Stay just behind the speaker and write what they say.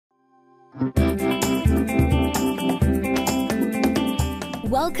Welcome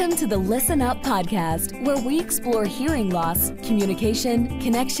to the Listen Up podcast, where we explore hearing loss, communication,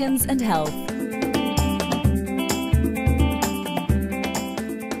 connections, and health.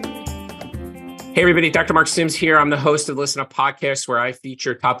 Hey everybody, Dr. Mark Sims here. I'm the host of the Listen Up podcast, where I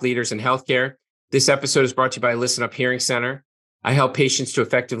feature top leaders in healthcare. This episode is brought to you by Listen Up Hearing Center. I help patients to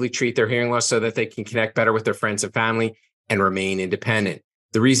effectively treat their hearing loss so that they can connect better with their friends and family and remain independent.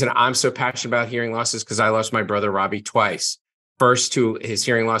 The reason I'm so passionate about hearing loss is because I lost my brother Robbie twice. First to his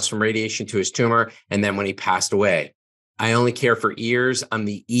hearing loss from radiation to his tumor, and then when he passed away. I only care for ears. I'm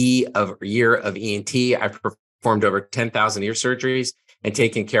the ear of ENT. I've performed over 10,000 ear surgeries and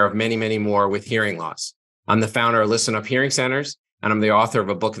taken care of many, many more with hearing loss. I'm the founder of Listen Up Hearing Centers, and I'm the author of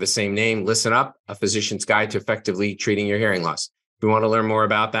a book of the same name, Listen Up, A Physician's Guide to Effectively Treating Your Hearing Loss. If you want to learn more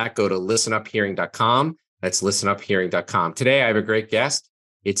about that, go to listenuphearing.com. That's listenuphearing.com. Today, I have a great guest.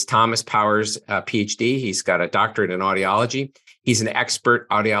 It's Thomas Powers, PhD. He's got a doctorate in audiology. He's an expert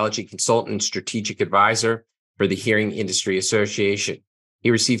audiology consultant and strategic advisor for the Hearing Industry Association.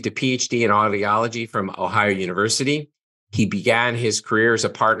 He received a PhD in audiology from Ohio University. He began his career as a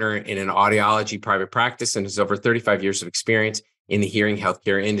partner in an audiology private practice and has over 35 years of experience in the hearing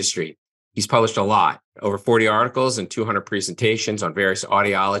healthcare industry. He's published a lot, over 40 articles and 200 presentations on various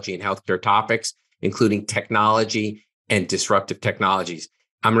audiology and healthcare topics, including technology and disruptive technologies.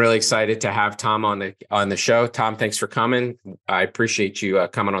 I'm really excited to have Tom on the show. Tom, thanks for coming. I appreciate you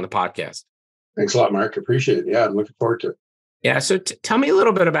coming on the podcast. Thanks a lot, Mark. Appreciate it. Yeah, I'm looking forward to it. Yeah. So tell me a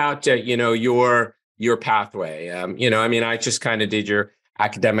little bit about your pathway. I just kind of did your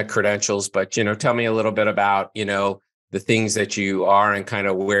academic credentials, but tell me a little bit about the things that you are and kind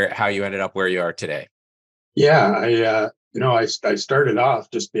of how you ended up where you are today. Yeah, I started off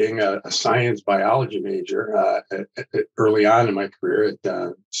just being a science biology major early on in my career at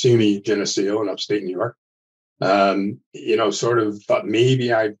SUNY Geneseo in upstate New York. Sort of thought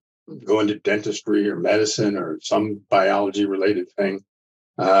maybe I'd go into dentistry or medicine or some biology related thing.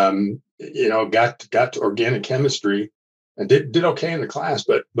 Got to organic chemistry and did okay in the class.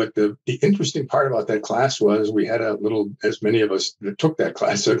 But the interesting part about that class was we had as many of us that took that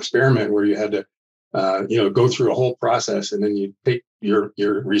class, an experiment where you had to go through a whole process, and then you take your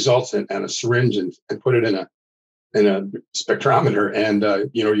results and a syringe and put it in a spectrometer, and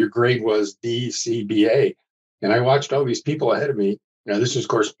your grade was DCBA. And I watched all these people ahead of me. This was, of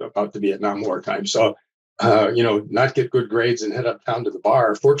course, about the Vietnam War time, so not get good grades and head up down to the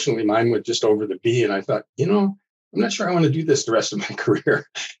bar. Fortunately, mine went just over the B, and I thought, I'm not sure I want to do this the rest of my career.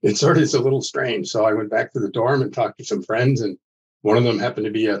 It's a little strange. So I went back to the dorm and talked to some friends, and one of them happened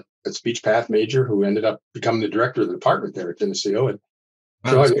to be a speech path major who ended up becoming the director of the department there at Geneseo. And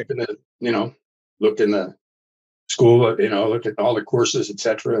so I looked in the school, looked at all the courses, et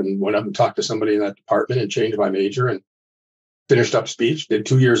cetera, and went up and talked to somebody in that department and changed my major and finished up speech. Did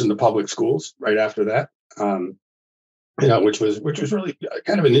 2 years in the public schools right after that, which was really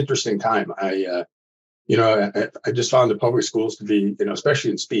kind of an interesting time. I just found the public schools to be, especially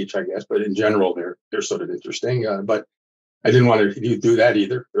in speech, I guess, but in general, they're sort of interesting. But I didn't want to do that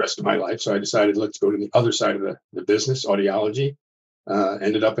either the rest of my life. So I decided, let's go to the other side of the business, audiology.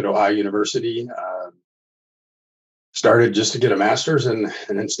 Ended up at Ohio University, started just to get a master's and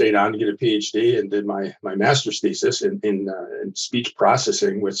then stayed on to get a PhD and did my master's thesis in speech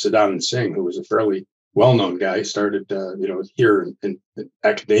processing with Sadanand Singh, who was a fairly well-known guy. He started, here in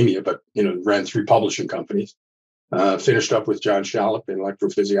academia, but, ran 3 publishing companies. Finished up with John Shallop in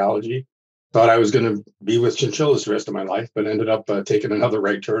electrophysiology. Thought I was going to be with chinchillas the rest of my life, but ended up taking another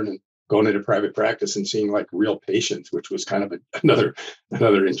right turn and going into private practice and seeing like real patients, which was kind of another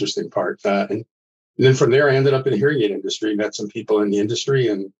interesting part. And then from there, I ended up in the hearing aid industry, met some people in the industry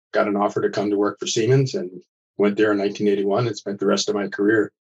and got an offer to come to work for Siemens, and went there in 1981 and spent the rest of my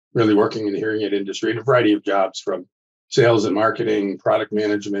career really working in the hearing aid industry in a variety of jobs, from sales and marketing, product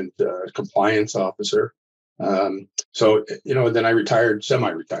management, compliance officer. Then I retired,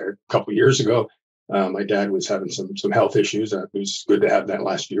 semi-retired a couple of years ago. My dad was having some health issues. It was good to have that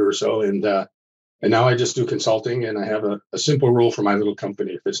last year or so. And now I just do consulting, and I have a simple rule for my little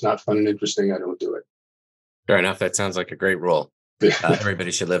company. If it's not fun and interesting, I don't do it. Fair enough. That sounds like a great rule.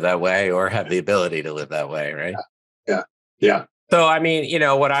 Everybody should live that way or have the ability to live that way, right? Yeah. So,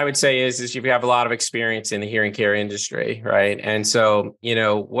 what I would say is you have a lot of experience in the hearing care industry, right? And so,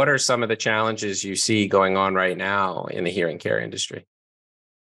 what are some of the challenges you see going on right now in the hearing care industry?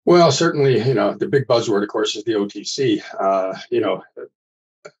 Well, certainly, the big buzzword, of course, is the OTC,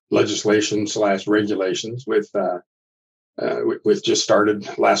 legislation / regulations with just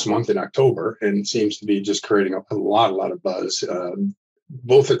started last month in October, and seems to be just creating a lot of buzz.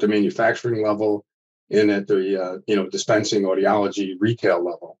 both at the manufacturing level and at the dispensing audiology retail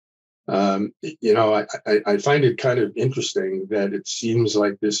level. I find it kind of interesting that it seems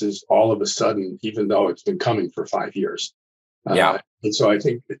like this is all of a sudden, even though it's been coming for 5 years. And so I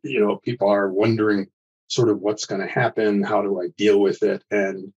think, people are wondering sort of what's going to happen. How do I deal with it?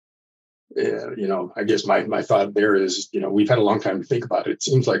 And, I guess my thought there is, we've had a long time to think about it. It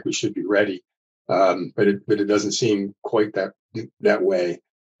seems like we should be ready. But it doesn't seem quite that way.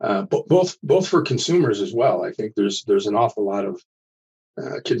 But both for consumers as well. I think there's an awful lot of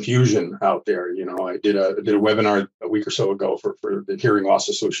confusion out there. I did a webinar a week or so ago for the Hearing Loss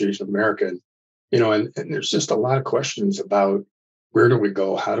Association of America, and and there's just a lot of questions about where do we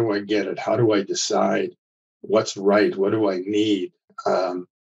go, how do I get it, how do I decide what's right, what do I need, and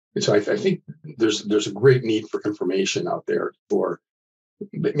so I think there's a great need for information out there for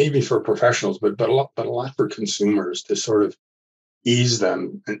maybe for professionals, but a lot for consumers to sort of ease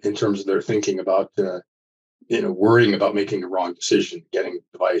them in terms of their thinking about worrying about making a wrong decision, getting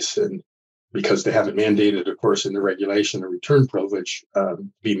a device, and because they haven't mandated, of course, in the regulation, a return privilege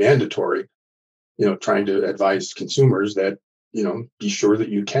be mandatory. Trying to advise consumers that be sure that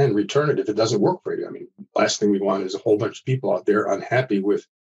you can return it if it doesn't work for you. I mean, last thing we want is a whole bunch of people out there unhappy with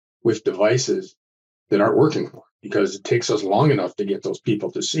devices that aren't working for them, because it takes us long enough to get those people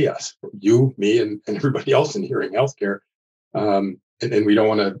to see us, you, me, and everybody else in hearing healthcare. And we don't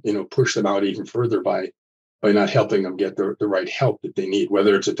want to, push them out even further by not helping them get the right help that they need,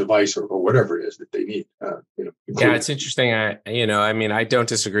 whether it's a device or whatever it is that they need. Yeah, it's interesting. I don't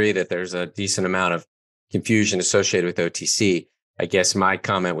disagree that there's a decent amount of confusion associated with OTC. I guess my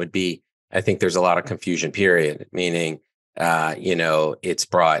comment would be, I think there's a lot of confusion, period, meaning, it's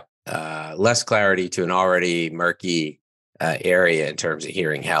brought less clarity to an already murky area in terms of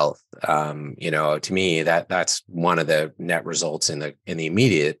hearing health. To me, that's one of the net results in the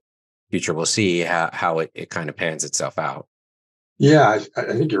immediate future. We'll see how it kind of pans itself out. Yeah, I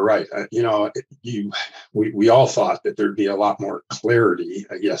think you're right. We all thought that there'd be a lot more clarity,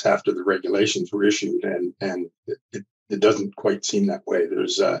 I guess, after the regulations were issued, and it doesn't quite seem that way.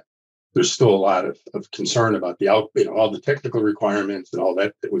 There's still a lot of concern about all the technical requirements and all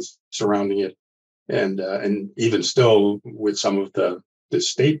that was surrounding it, and even still with some of the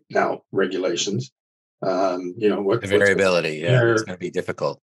state now regulations, the variability, it's going to be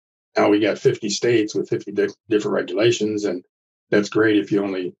difficult. Now we got 50 states with 50 different regulations, and that's great if you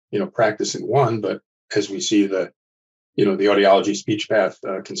only practice in one. But as we see the audiology speech path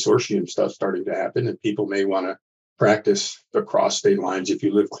consortium stuff starting to happen, and people may want to practice across state lines if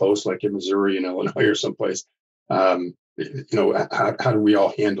you live close, like in Missouri and Illinois or someplace. How do we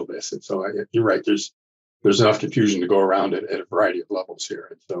all handle this? And so you're right. There's enough confusion to go around at a variety of levels here.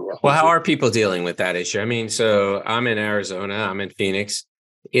 And so, well, how are people dealing with that issue? I mean, so I'm in Arizona, I'm in Phoenix.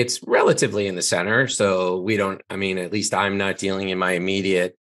 It's relatively in the center. So at least I'm not dealing in my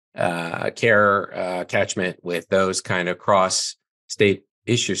immediate care catchment with those kind of cross state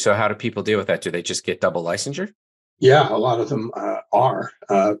issues. So how do people deal with that? Do they just get double licensure? Yeah, a lot of them are.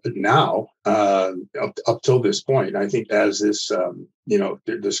 But now, up till this point, I think as this,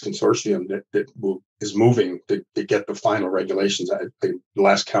 this consortium that is moving to get the final regulations, the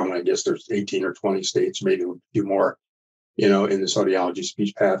last count, I guess there's 18 or 20 states, maybe a few more, in this audiology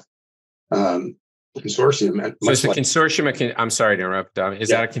speech path consortium. So it's a consortium. I'm sorry to interrupt. Is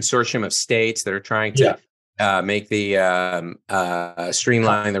that a consortium of states that are trying to make the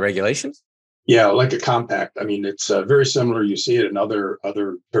streamline the regulations? Yeah, like a compact. I mean, it's very similar. You see it in other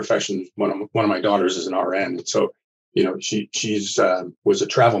professions. One of my daughters is an RN, and so she's was a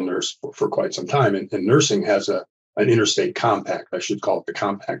travel nurse for quite some time, and nursing has an interstate compact. I should call it the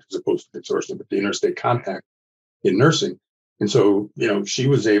compact as opposed to consortium, but the interstate compact in nursing. And so, she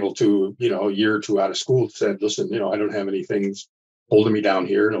was able to, a year or two out of school, said, listen, I don't have any things holding me down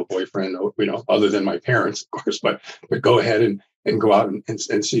here, no boyfriend, other than my parents, of course, but go ahead and go out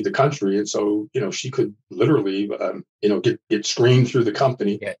and see the country. And so, she could literally, get screened through the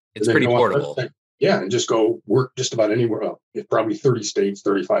company. Yeah, it's pretty portable. Yeah, and just go work just about anywhere. Well, probably 30 states,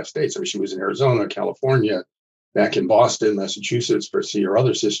 35 states. I mean, she was in Arizona, California, back in Boston, Massachusetts, for see her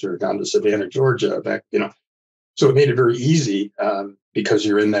other sister, down to Savannah, Georgia, back, So it made it very easy because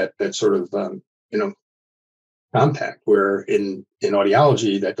you're in that sort of, compact, where in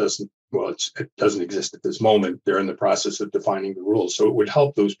audiology that it doesn't exist at this moment. They're in the process of defining the rules. So it would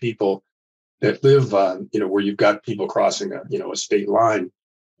help those people that live, where you've got people crossing a state line.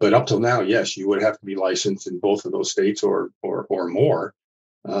 But up till now, yes, you would have to be licensed in both of those states or more,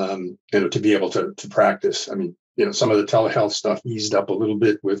 to be able to practice. I mean, some of the telehealth stuff eased up a little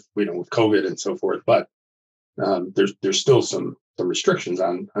bit with with COVID and so forth, but there's still some restrictions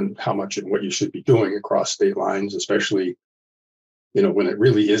on how much and what you should be doing across state lines, especially, when it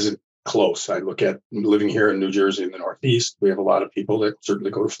really isn't close. I look at living here in New Jersey in the Northeast, we have a lot of people that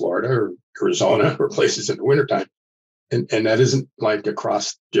certainly go to Florida or Arizona or places in the wintertime. And that isn't like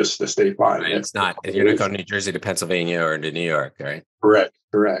across just the state line. Right. It's not. You're not going to New Jersey to Pennsylvania or to New York, right?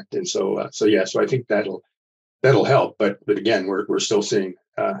 Correct. And so I think that'll help. But again, we're still seeing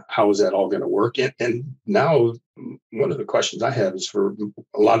how is that all going to work? And now one of the questions I have is for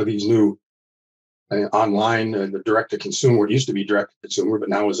a lot of these new online, the direct to consumer, it used to be direct to consumer, but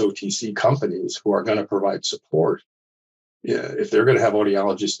now is OTC companies who are going to provide support. If they're going to have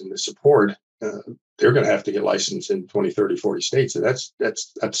audiologists in the support, they're going to have to get licensed in 20, 30, 40 states. So that's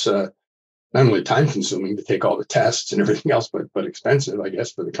not only time consuming to take all the tests and everything else, but expensive, I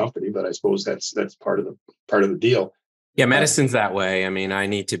guess, for the company. But I suppose that's part of the deal. Yeah, medicine's that way. I mean, I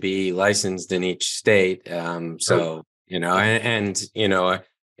need to be licensed in each state. So,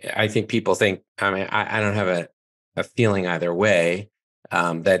 I think people think, I don't have a feeling either way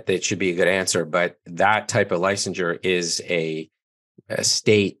that it should be a good answer, but that type of licensure is a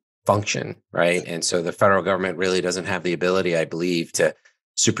state function, right? And so the federal government really doesn't have the ability, I believe, to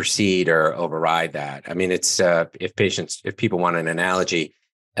supersede or override that. I mean, it's if people want an analogy,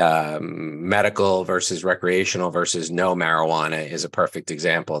 medical versus recreational versus no marijuana is a perfect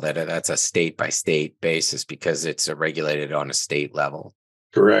example that's a state by state basis because it's regulated on a state level.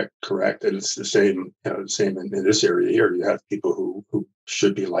 Correct. And it's the same, in this area here. You have people who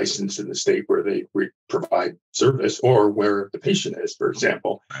should be licensed in the state where they provide service or where the patient is, for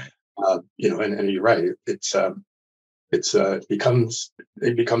example. Right. And you're right. It becomes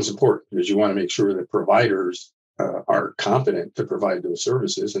important because you want to make sure that providers are competent to provide those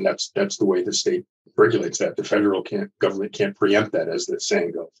services, and that's the way the state regulates that. The federal government can't preempt that, as the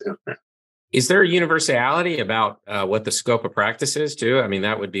saying goes. Is there a universality about what the scope of practice is too? I mean,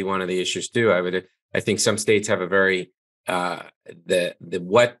 that would be one of the issues too. I think some states have a very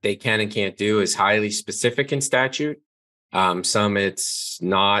what they can and can't do is highly specific in statute. Some it's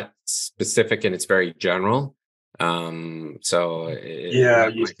not specific and it's very general. So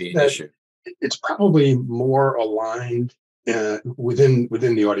it might be an issue. It's probably more aligned within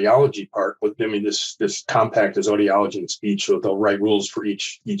the audiology part. This compact is audiology and speech, so they'll write rules for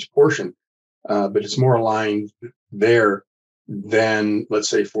each portion. But it's more aligned there than, let's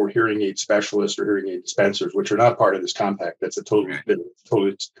say, for hearing aid specialists or hearing aid dispensers, which are not part of this compact. That's a totally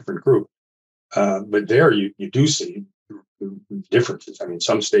different group. But there you do see differences. I mean,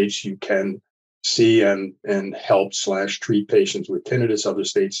 some states you can see and help / treat patients with tinnitus. Other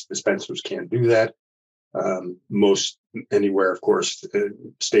states, dispensers can't do that. Most anywhere, of course,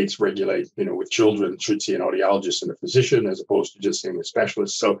 states regulate, with children should see an audiologist and a physician as opposed to just seeing a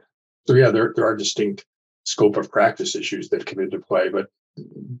specialist. So yeah, there are distinct scope of practice issues that come into play, but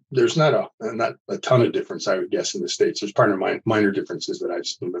there's not a ton of difference, I would guess, in the states. There's part of minor differences that I've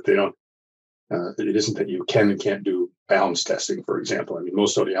seen, but they don't. It isn't that you can and can't do balance testing, for example. I mean,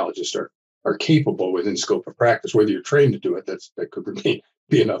 most audiologists are capable within scope of practice. Whether you're trained to do it, that could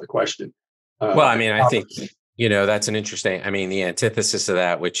be another question. Well, I mean, I think that's an interesting. I mean, the antithesis of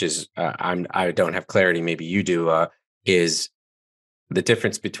that, which is I don't have clarity. Maybe you do. Is the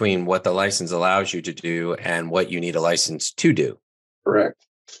difference between what the license allows you to do and what you need a license to do. Correct.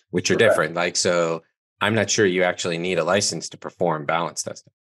 Which are different. Like, so I'm not sure you actually need a license to perform balance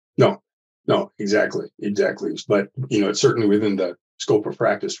testing. No, exactly. But, it's certainly within the scope of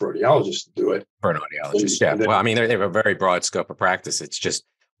practice for audiologists to do it. For an audiologist, yeah. Well, I mean, they have a very broad scope of practice. It's just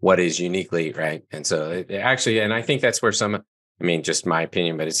what is uniquely, right? And so and I think that's where just my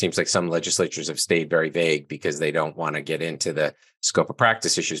opinion, but it seems like some legislatures have stayed very vague because they don't want to get into the scope of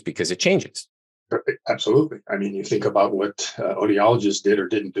practice issues because it changes. Absolutely. I mean, you think about what audiologists did or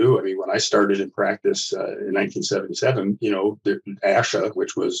didn't do. I mean, when I started in practice in 1977, the ASHA,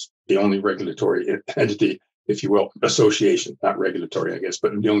 which was the only regulatory entity, if you will, association, not regulatory, I guess,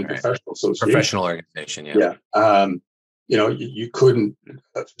 but the only professional association. Professional organization, yeah. Yeah. You couldn't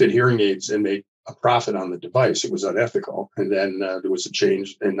fit hearing aids and make a profit on the device. It was unethical. And then there was a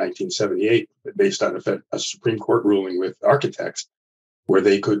change in 1978 based on a Supreme Court ruling with architects where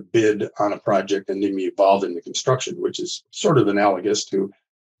they could bid on a project and then be involved in the construction, which is sort of analogous to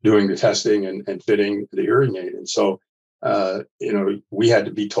doing the testing and fitting the hearing aid. And so, we had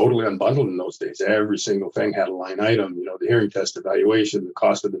to be totally unbundled in those days. Every single thing had a line item, the hearing test evaluation, the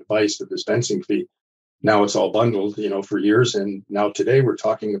cost of the device, the dispensing fee. Now it's all bundled, for years. And now today we're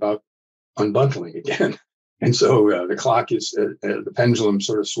talking about unbundling again. And so the clock is, the pendulum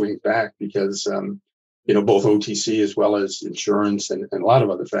sort of swings back because, both OTC as well as insurance and a lot of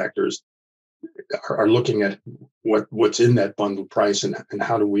other factors are looking at what's in that bundled price, and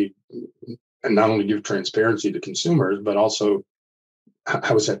how do we, and not only give transparency to consumers, but also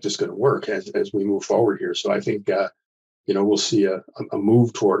how is that just going to work as we move forward here. So I think we'll see a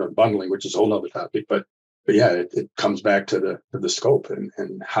move toward unbundling, which is a whole other topic, but yeah, it comes back to the scope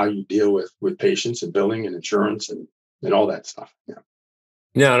and how you deal with patients and billing and insurance and all that stuff. Yeah.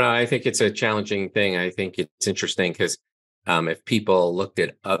 No, I think it's a challenging thing. I think it's interesting because if people looked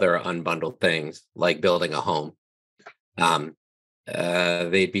at other unbundled things like building a home,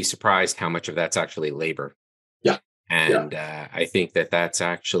 they'd be surprised how much of that's actually labor. Yeah. And I think that's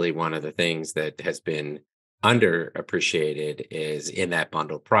actually one of the things that has been underappreciated is in that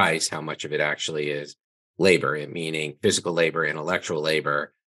bundled price, how much of it actually is labor, meaning physical labor, intellectual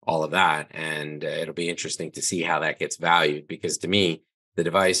labor, all of that. And it'll be interesting to see how that gets valued, because to me, the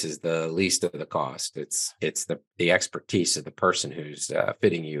device is the least of the cost. It's the expertise of the person who's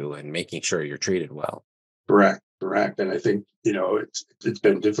fitting you and making sure you're treated well. Correct. And I think, it's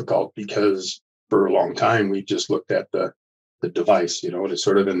been difficult because for a long time, we just looked at the device, it's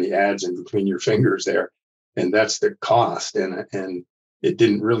sort of in the ads in between your fingers there. And that's the cost. And it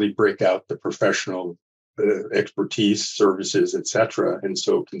didn't really break out the professional expertise, services, et cetera. And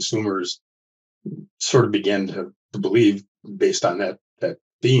so consumers sort of began to believe, based on that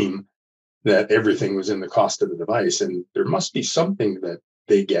theme, that everything was in the cost of the device. And there must be something that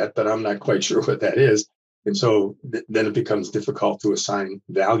they get, but I'm not quite sure what that is. And so then it becomes difficult to assign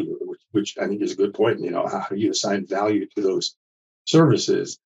value, which I think is a good point. How do you assign value to those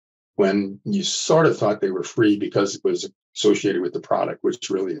services when you sort of thought they were free because it was associated with the product,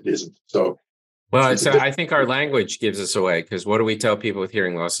 which really it isn't. So, well, I think our language gives us away, because what do we tell people with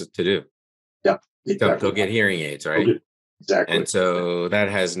hearing losses to do? Yeah, exactly. Go get hearing aids, right? Exactly. And so that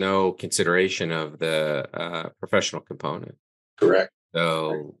has no consideration of the professional component. Correct.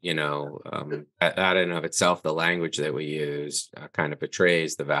 So, that in and of itself, the language that we use kind of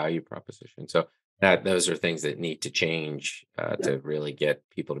betrays the value proposition. So those are things that need to change to really get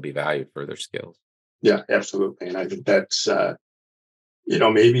people to be valued for their skills. Yeah, absolutely. And I think that's,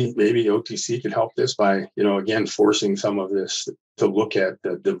 maybe OTC could help this by, again, forcing some of this to look at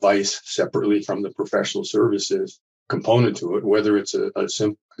the device separately from the professional services component to it, whether it's a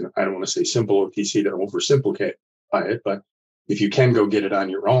simple, I don't want to say simple OTC to oversimplify it, but if you can go get it on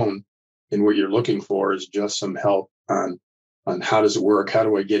your own, and what you're looking for is just some help on how does it work? How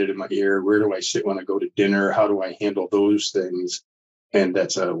do I get it in my ear? Where do I sit when I go to dinner? How do I handle those things? And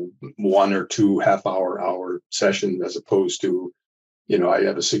that's a 1 or 2 half-hour session, as opposed to, I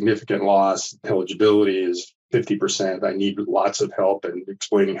have a significant loss. Eligibility is 50%. I need lots of help and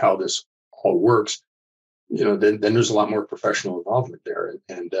explaining how this all works. Then there's a lot more professional involvement there,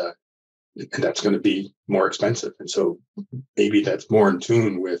 and that's going to be more expensive. And so maybe that's more in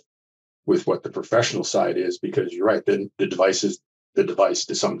tune with what the professional side is, because you're right. Then the device is the device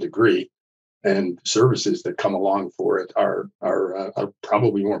to some degree, and services that come along for it are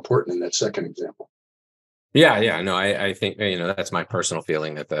probably more important in that second example. Yeah. No, I think, that's my personal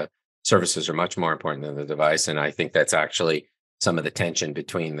feeling, that the services are much more important than the device. And I think that's actually some of the tension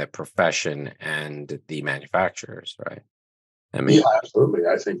between the profession and the manufacturers, right? Yeah, absolutely.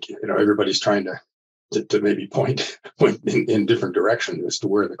 I think, everybody's trying to maybe point in different directions as to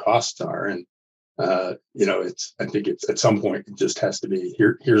where the costs are. And, I think it's at some point, it just has to be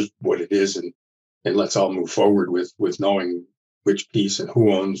here's what it is. And let's all move forward with knowing which piece and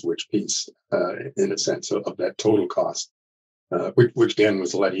who owns which piece, in a sense of that total cost, which again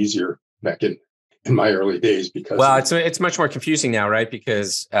was a lot easier back in my early days, because it's much more confusing now, right?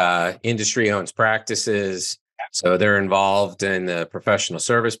 Because industry owns practices, so they're involved in the professional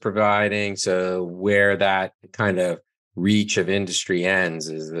service providing. So where that kind of reach of industry ends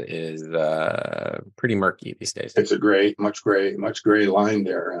is pretty murky these days. It's a much gray line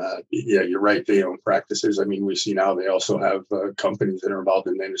there. Yeah, you're right. They own practices. I mean, we see now they also have companies that are involved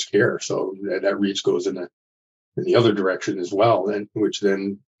in managed care. So that reach goes in the other direction as well, and which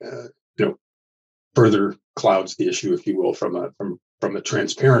then further clouds the issue, if you will, from a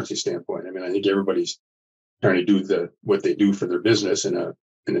transparency standpoint. I mean, I think everybody's trying to do what they do for their business in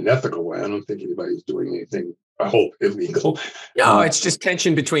an ethical way. I don't think anybody's doing anything, I hope, illegal. No, it's just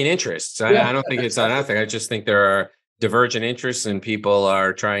tension between interests. I don't think it's unethical. I just think there are divergent interests, and people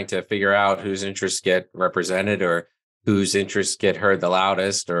are trying to figure out whose interests get represented or whose interests get heard the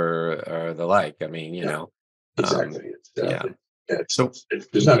loudest, or the like. I mean, exactly. So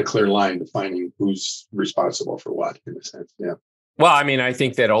there's not a clear line defining who's responsible for what, in a sense. Yeah. Well, I mean, I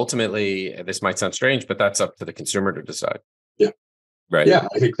think that ultimately, this might sound strange, but that's up to the consumer to decide. Yeah. Right. Yeah.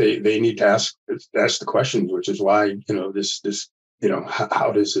 I think they need to ask the questions, which is why, this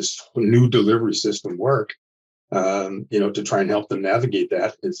how does this new delivery system work? To try and help them navigate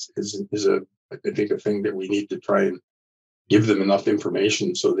that is I think a thing that we need to try and give them enough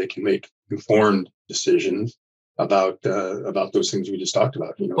information so they can make informed decisions about those things we just talked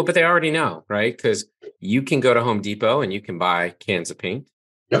about. Well, but they already know, right? Because you can go to Home Depot and you can buy cans of paint,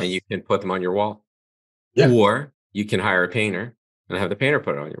 Yep. and you can put them on your wall, Yeah. or you can hire a painter and have the painter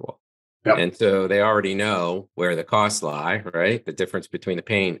put it on your wall. Yep. And so they already know where the costs lie, right? The difference between the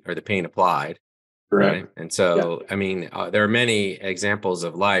paint or the paint applied. Correct. Right. And so, I mean, there are many examples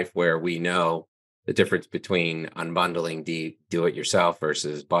of life where we know the difference between unbundling do it yourself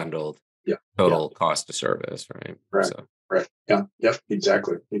versus bundled total cost of service. Right. Right. So. Right. Yeah. Yep.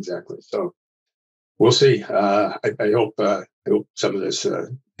 Exactly. So we'll see. I hope some of this,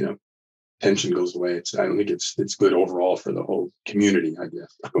 tension goes away. I don't think it's good overall for the whole community, I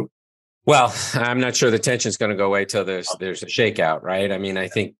guess. Well, I'm not sure the tension is going to go away till there's a shakeout. Right. I mean, I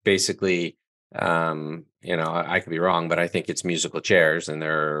think basically, I could be wrong, but I think it's musical chairs, and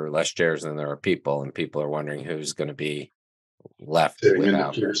there are less chairs than there are people, and people are wondering who's going to be left Sitting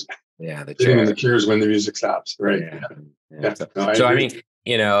without. in the chairs. Yeah, the Sitting chair. in the chairs when the music stops. Right. Yeah. No, So I mean,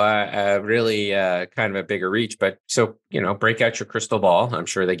 really kind of a bigger reach, but so, break out your crystal ball. I'm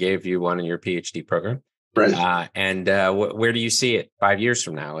sure they gave you one in your PhD program. Right. And where do you see it 5 years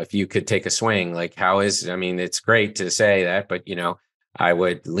from now? If you could take a swing, like it's great to say that, but I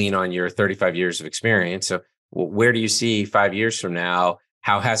would lean on your 35 years of experience. So where do you see 5 years from now?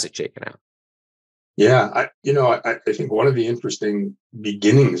 How has it shaken out? Yeah, I think one of the interesting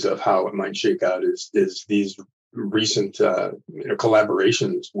beginnings of how it might shake out is these recent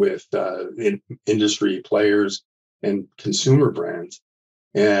collaborations with industry players and consumer brands.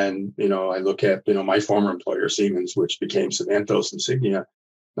 And I look at my former employer Siemens, which became Savantos Insignia,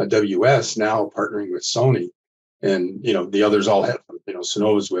 WS, now partnering with Sony, and the others all have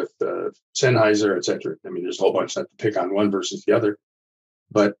Sonova's with Sennheiser, et cetera. I mean, there's a whole bunch, not to pick on one versus the other.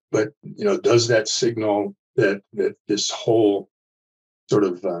 But does that signal that this whole sort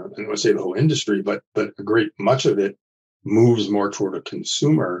of I don't want to say the whole industry, but a great much of it moves more toward a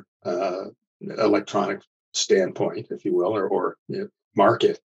consumer electronic standpoint, if you will, or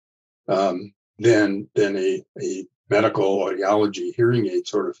market, than a medical audiology hearing aid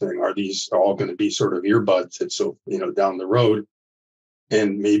sort of thing? Are these all going to be sort of earbuds that down the road,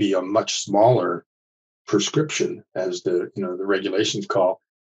 and maybe a much smaller prescription, as the regulations call,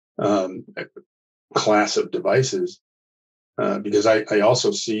 class of devices, because I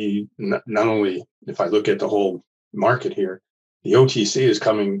also see not only, if I look at the whole market here, the OTC is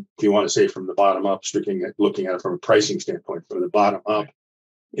coming, if you want to say from the bottom up, looking at it from a pricing standpoint, from the bottom up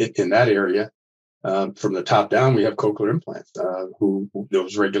in that area. From the top down, we have cochlear implants, who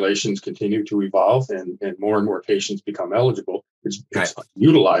those regulations continue to evolve, and more patients become eligible. It's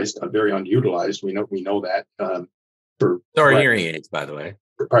utilized, very unutilized. We know that. So are hearing aids, by the way.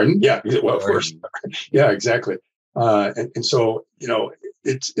 Pardon? Yeah. Well, of course. Yeah, exactly. And so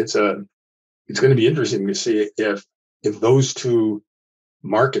it's going to be interesting to see if those two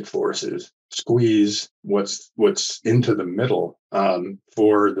market forces squeeze what's into the middle,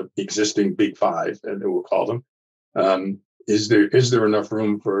 for the existing big five, and we'll call them. Is there enough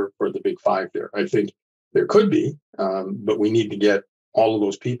room for the big five there? I think there could be, but we need to get all of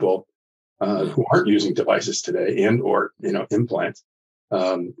those people who aren't using devices today and or implants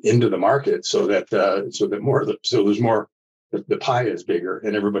into the market, so that there's more. The pie is bigger,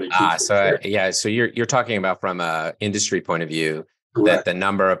 and everybody keeps. So you're talking about from a industry point of view. Correct. That the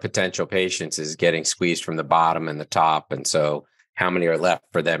number of potential patients is getting squeezed from the bottom and the top. And so how many are left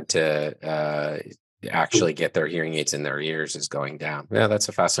for them to actually get their hearing aids in their ears is going down. Yeah, that's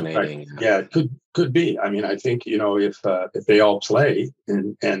a fascinating. Right. Yeah, it could be. I mean, I think, if they all play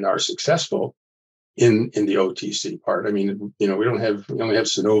and are successful in the OTC part, I mean, we only have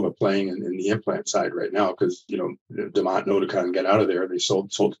Sonova playing in the implant side right now, because, Demont and Oticon got out of there. They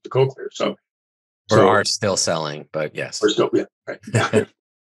sold it to Cochlear. So are still selling, but yes. We're still, yeah, right.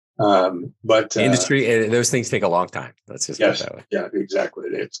 But industry, those things take a long time. Let's just put it that way. Yeah, exactly.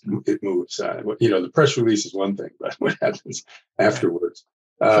 It moves. The press release is one thing, but what happens afterwards?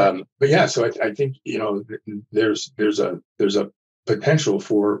 But yeah, so I think there's a potential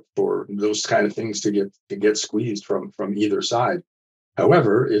for those kind of things to get squeezed from either side.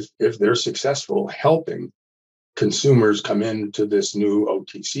 However, if they're successful helping consumers come into this new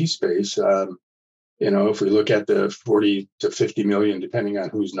OTC space, if we look at the 40 to 50 million, depending on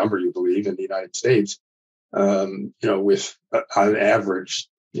whose number you believe, in the United States, with on average,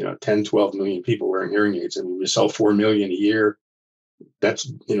 10, 12 million people wearing hearing aids. I mean, we sell 4 million a year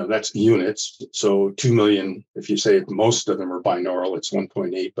that's units. So 2 million, if you say most of them are binaural, it's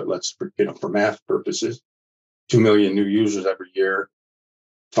 1.8, but let's, for math purposes, 2 million new users every year,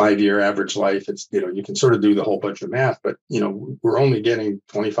 5-year average life. It's, you can sort of do the whole bunch of math, but, we're only getting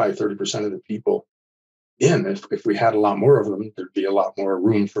 25-30% of the people in. If we had a lot more of them, there'd be a lot more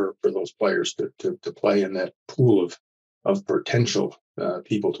room for those players to play in that pool of potential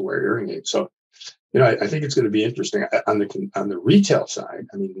people to wear hearing aids. So, I think it's going to be interesting on the retail side.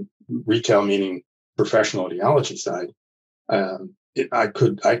 I mean, retail meaning professional audiology side. I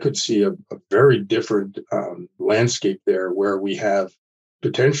could see a very different landscape there, where we have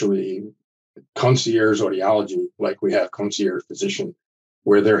potentially concierge audiology, like we have concierge physician,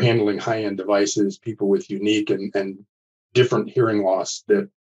 where they're handling high-end devices, people with unique and different hearing loss that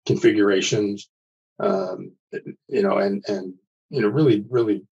configurations, and really,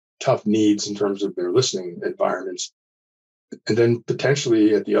 really tough needs in terms of their listening environments. And then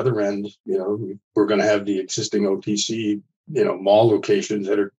potentially at the other end, we're going to have the existing OTC, mall locations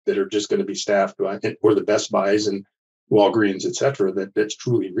that are just going to be staffed by, or the Best Buys and Walgreens, et cetera, that's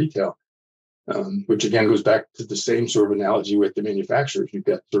truly retail. Which again goes back to the same sort of analogy with the manufacturers. You've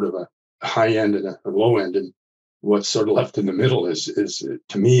got sort of a high end and a low end, and what's sort of left in the middle is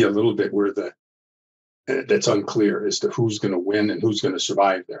to me a little bit where that's unclear as to who's going to win and who's going to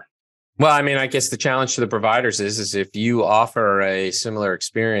survive there. Well, I mean, I guess the challenge to the providers is if you offer a similar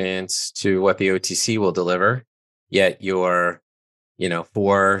experience to what the OTC will deliver, yet you're,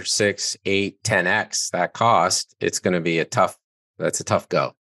 4, 6, 8, 10x that cost, it's going to be that's a tough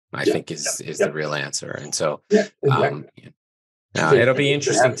go. I think is the real answer. And so exactly. It'll be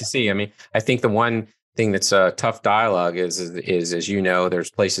interesting to see. I mean, I think the one thing that's a tough dialogue is as you know,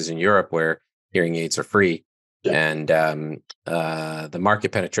 there's places in Europe where hearing aids are free, and the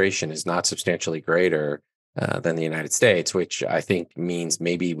market penetration is not substantially greater than the United States, which I think means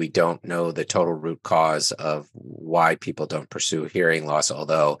maybe we don't know the total root cause of why people don't pursue hearing loss,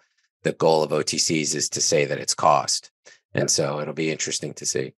 although the goal of OTCs is to say that it's cost. And so it'll be interesting to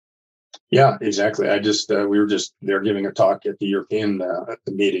see. Yeah, exactly. I just they're giving a talk at the European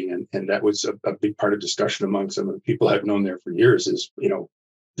meeting, and that was a big part of discussion among some of the people I've known there for years. Is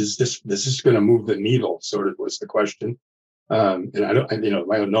is this going to move the needle? Sort of was the question, and I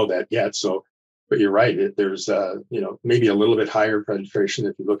don't know that yet. So, but you're right. There's maybe a little bit higher penetration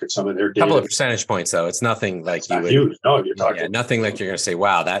if you look at some of their data. Couple of percentage points, though. It's nothing like you would. Huge. No, you're talking nothing like you're going to say,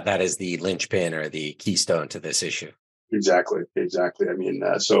 "Wow, that is the linchpin or the keystone to this issue." Exactly. I mean,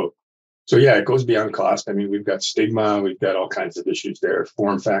 So yeah, it goes beyond cost. I mean, we've got stigma, we've got all kinds of issues there.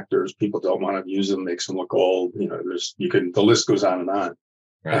 Form factors, people don't want to use them, makes them look old. The list goes on and on.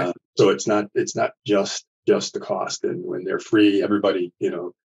 Right. So it's not just the cost. And when they're free, everybody,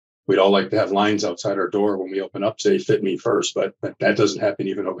 we'd all like to have lines outside our door when we open up, say, "Fit me first," but that doesn't happen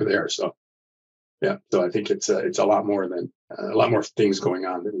even over there. So yeah, so I think it's a lot more than a lot more things going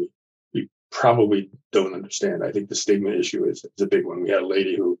on that we probably don't understand. I think the stigma issue is a big one. We had a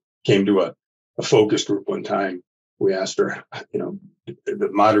lady who came to a focus group one time. We asked her, the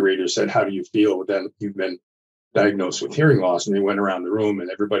moderator said, "How do you feel that you've been diagnosed with hearing loss?" And they went around the room,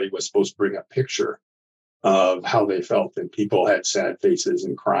 and everybody was supposed to bring a picture of how they felt. And people had sad faces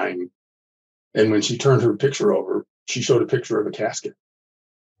and crying. And when she turned her picture over, she showed a picture of a casket,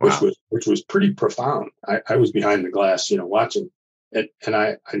 which was pretty profound. I was behind the glass, watching it. And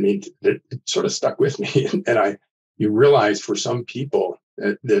I mean, it sort of stuck with me. And you realize for some people,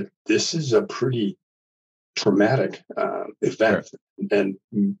 that this is a pretty traumatic event. Sure. And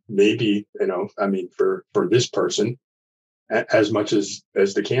maybe, for this person, as much as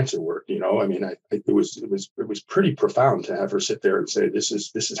the cancer work, I mean, it was pretty profound to have her sit there and say, this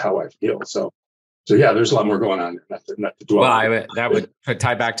is how I feel. So yeah, there's a lot more going on. Not to dwell. Well, that would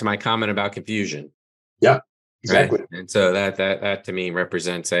tie back to my comment about confusion. Yeah, exactly. Right? And so that to me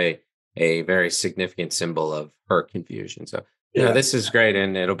represents a very significant symbol of her confusion. So this is great,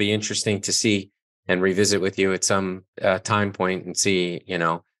 and it'll be interesting to see and revisit with you at some time point and see,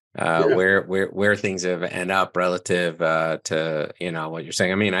 where things have end up relative to what you're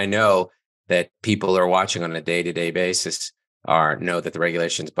saying. I mean, I know that people are watching on a day-to-day basis know that the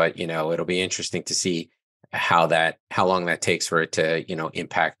regulations, but it'll be interesting to see how long that takes for it to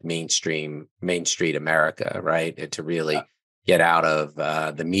impact Main Street America, right? To really get out of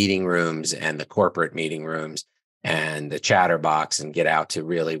the meeting rooms and the corporate meeting rooms and the chatterbox and get out to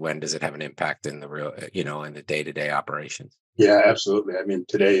really when does it have an impact in the real, in the day-to-day operations. Yeah, absolutely. I mean,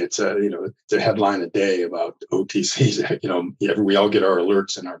 today it's a headline a day about OTCs. We all get our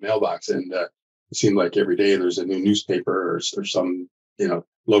alerts in our mailbox, and it seems like every day there's a new newspaper or some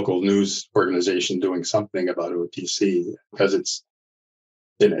local news organization doing something about OTC because it's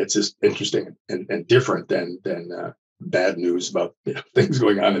it's just interesting and different than bad news about things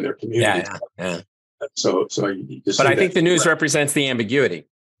going on in their community. Yeah. So you but I think the news represents the ambiguity,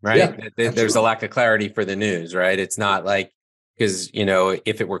 right? Yeah, there's a lack of clarity for the news, right? It's not like, because,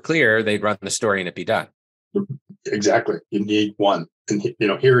 if it were clear, they'd run the story and it'd be done. Exactly. You need one, and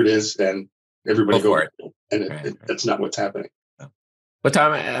here it is, and everybody go for it. And that's not what's happening. But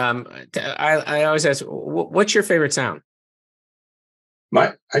Tom, I always ask, what's your favorite sound?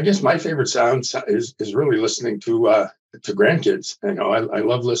 I guess my favorite sound is really listening to grandkids. I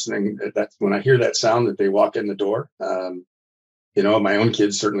love listening. That's when I hear that sound that they walk in the door. My own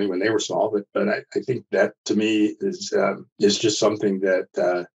kids, certainly when they were small, but I think that to me is just something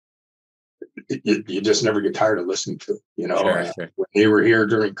that you just never get tired of listening to. Sure. When they were here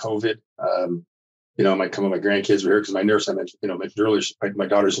during COVID, my grandkids were here because my nurse, I mentioned earlier, my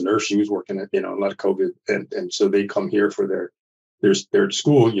daughter's a nurse. She was working at, a lot of COVID, and so they come here for their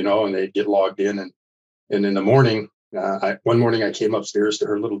school, and they get logged in, and in the morning, one morning I came upstairs to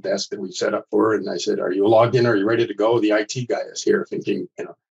her little desk that we set up for her, and I said, "Are you logged in? Are you ready to go? The IT guy is here," thinking,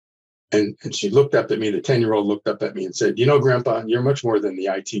 and she looked up at me. The 10-year-old looked up at me and said, "Grandpa, you're much more than the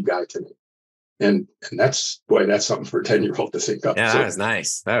IT guy to me." And that's something for a 10-year-old to think up. Yeah, that was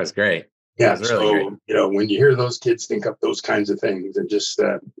nice. That was great. Yeah, that was really great. When you hear those kids think up those kinds of things, and just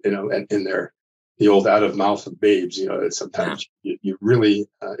and in the old out of mouth of babes, sometimes you really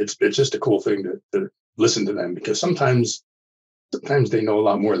it's just a cool thing to listen to them, because sometimes they know a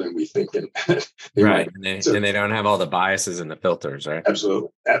lot more than we think, and they don't have all the biases and the filters, right?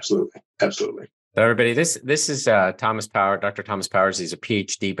 Absolutely. So everybody, this is Thomas Power, Dr. Thomas Powers. He's a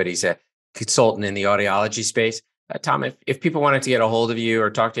PhD, but he's a consultant in the audiology space. Tom, if people wanted to get a hold of you or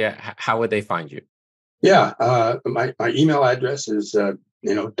talk to you, how would they find you? Yeah, my email address is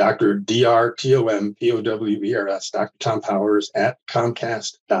Dr. DrTompowers, Dr. Tom Powers at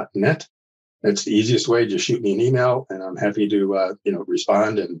Comcast.net. That's the easiest way. Just shoot me an email, and I'm happy to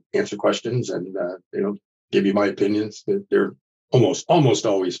respond and answer questions, and give you my opinions. They're almost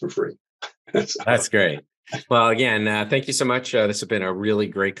always for free. That's great. Well, again, thank you so much. This has been a really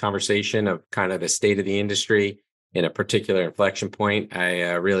great conversation of kind of the state of the industry in a particular inflection point.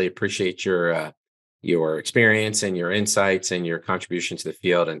 I really appreciate your experience and your insights and your contribution to the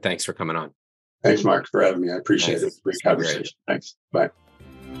field. And thanks for coming on. Thanks, Mark, for having me. I appreciate it. Great conversation. Thanks. Bye.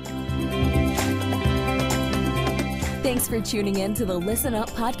 Thanks for tuning in to the Listen Up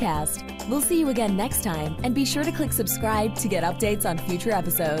podcast. We'll see you again next time, and be sure to click subscribe to get updates on future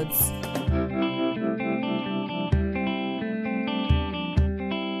episodes.